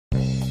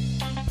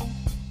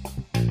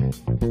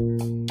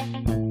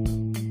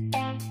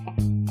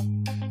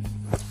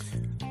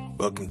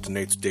Welcome to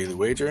Nate's Daily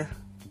Wager.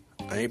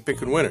 I ain't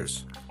picking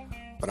winners,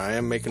 but I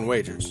am making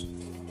wagers.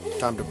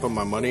 Time to put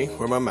my money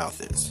where my mouth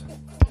is.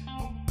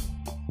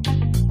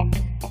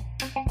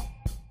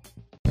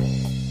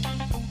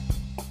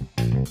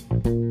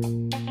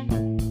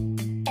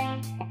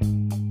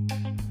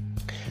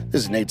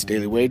 This is Nate's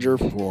Daily Wager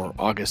for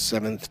August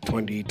 7th,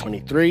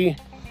 2023.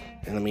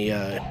 And let me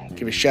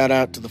give a shout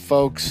out to the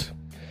folks.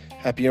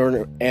 Happy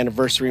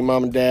anniversary,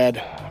 Mom and Dad.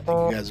 I think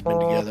you guys have been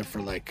together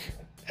for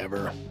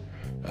ever.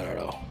 I don't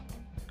know.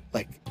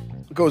 It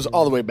goes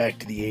all the way back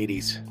to the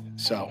 80s.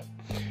 So,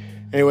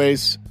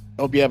 anyways,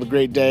 hope you have a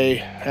great day.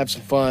 Have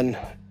some fun.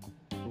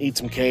 Eat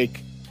some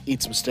cake.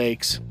 Eat some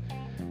steaks.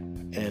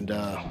 And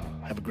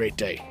have a great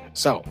day.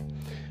 So,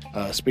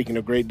 speaking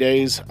of great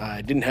days,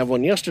 I didn't have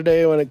one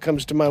yesterday when it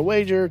comes to my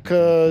wager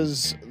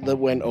because that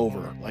went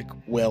over,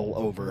 well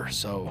over.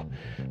 So,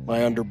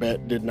 my under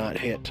bet did not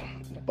hit.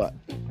 But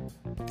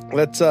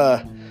let's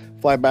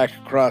fly back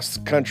across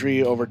the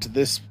country over to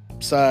this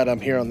side. I'm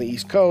here on the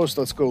East Coast.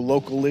 Let's go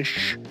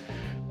local-ish.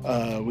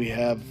 We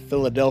have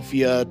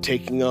Philadelphia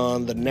taking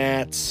on the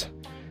Nats,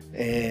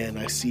 and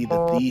I see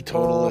that the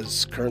total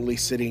is currently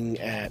sitting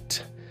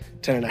at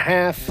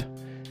 10.5,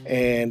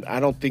 and I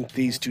don't think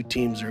these two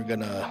teams are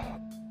gonna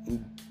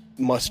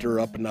muster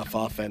up enough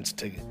offense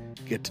to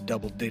get to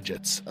double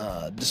digits,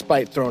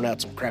 despite throwing out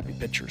some crappy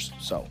pitchers.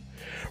 So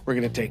we're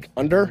gonna take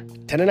under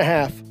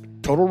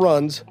 10.5 total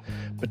runs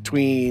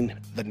between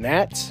the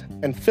Nats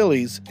and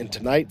Phillies in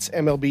tonight's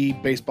MLB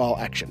baseball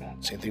action.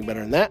 See anything better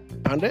than that?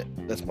 Pound it.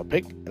 That's my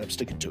pick, and I'm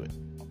sticking to it.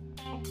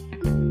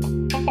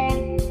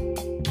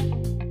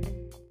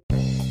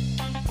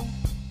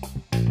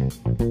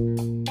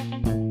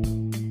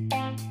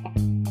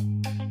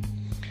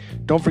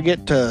 Don't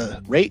forget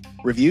to rate,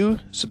 review,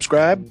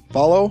 subscribe,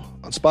 follow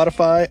on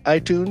Spotify,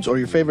 iTunes, or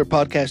your favorite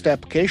podcast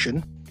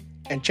application,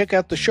 and check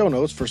out the show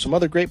notes for some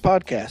other great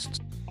podcasts.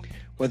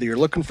 Whether you're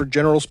looking for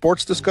general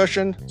sports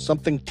discussion,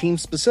 something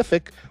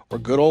team-specific, or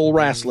good old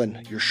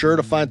wrestling, you're sure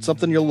to find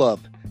something you'll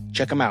love.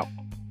 Check them out.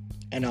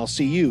 And I'll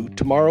see you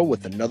tomorrow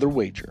with another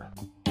wager.